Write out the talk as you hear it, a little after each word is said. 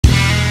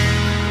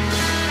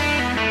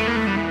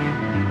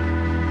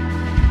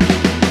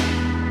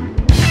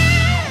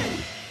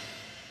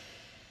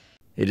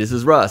Hey, this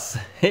is Russ.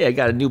 Hey, I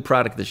got a new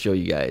product to show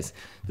you guys.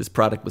 This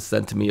product was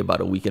sent to me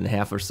about a week and a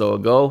half or so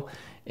ago,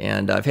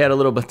 and I've had a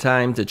little bit of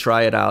time to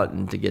try it out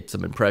and to get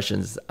some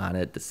impressions on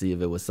it to see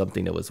if it was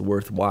something that was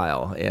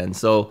worthwhile. And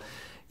so,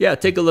 yeah,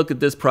 take a look at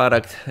this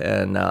product,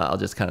 and I'll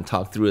just kind of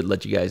talk through it,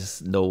 let you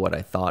guys know what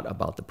I thought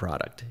about the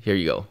product. Here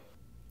you go.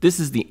 This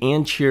is the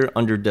Ancheer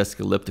Underdesk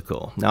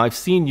Elliptical. Now, I've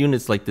seen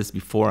units like this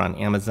before on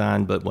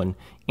Amazon, but when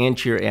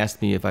Ancheer asked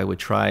me if I would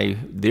try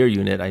their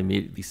unit, I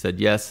immediately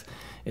said yes.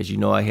 As you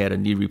know, I had a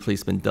knee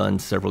replacement done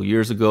several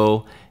years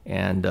ago,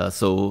 and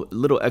so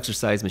little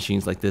exercise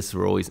machines like this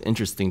were always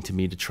interesting to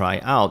me to try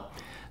out.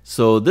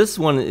 So this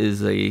one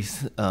is a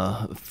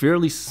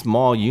fairly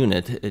small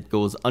unit. It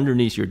goes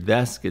underneath your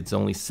desk. It's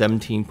only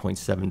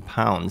 17.7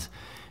 pounds.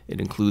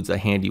 It includes a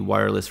handy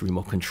wireless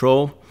remote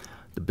control.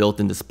 The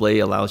built-in display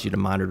allows you to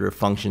monitor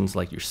functions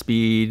like your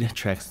speed,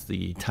 tracks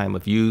the time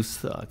of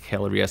use,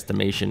 calorie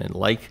estimation, and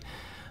like.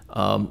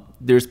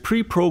 There's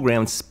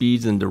pre-programmed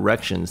speeds and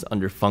directions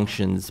under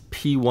functions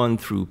P1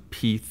 through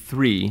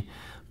P3,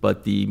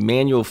 but the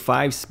manual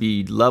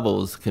 5-speed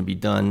levels can be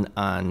done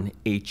on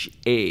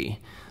HA.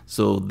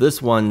 So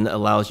this one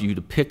allows you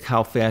to pick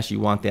how fast you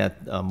want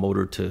that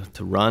motor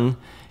to run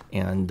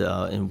and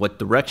in what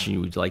direction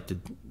you would like to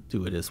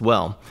do it as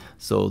well.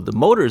 So the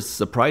motor is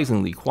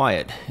surprisingly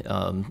quiet.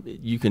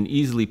 You can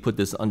easily put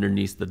this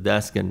underneath the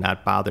desk and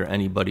not bother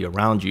anybody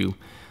around you.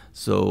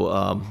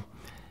 So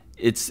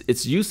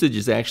its usage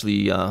is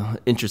actually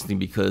interesting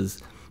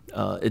because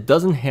it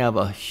doesn't have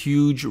a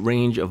huge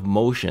range of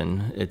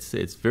motion.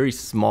 It's very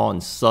small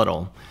and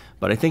subtle.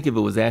 But I think if it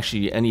was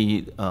actually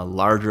any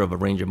larger of a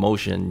range of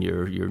motion,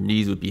 your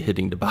knees would be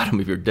hitting the bottom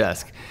of your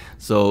desk.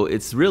 So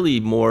it's really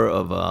more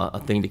of a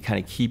thing to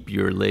kind of keep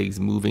your legs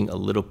moving a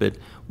little bit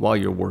while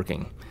you're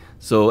working.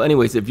 So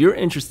anyways, if you're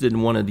interested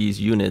in one of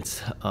these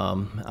units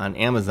on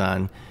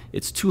Amazon,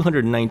 it's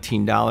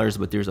 $219,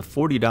 but there's a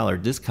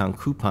 $40 discount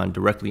coupon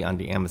directly on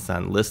the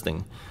Amazon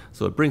listing.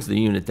 So it brings the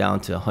unit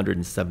down to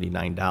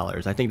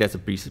 $179. I think that's a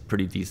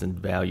pretty decent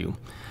value.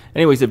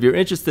 Anyways, if you're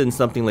interested in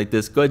something like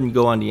this, go ahead and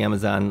go on the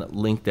Amazon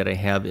link that I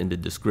have in the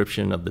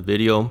description of the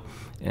video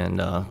and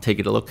take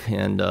it a look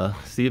and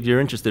see if you're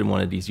interested in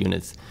one of these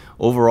units.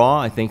 Overall,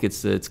 I think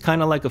it's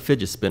kind of like a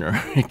fidget spinner.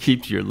 It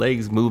keeps your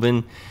legs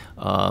moving,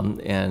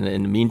 and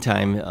in the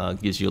meantime,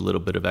 gives you a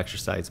little bit of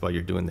exercise while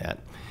you're doing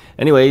that.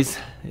 Anyways,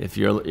 if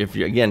you're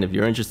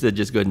interested,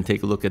 just go ahead and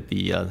take a look at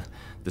the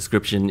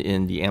description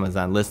in the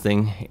Amazon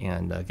listing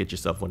and get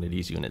yourself one of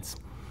these units.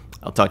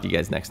 I'll talk to you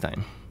guys next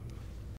time.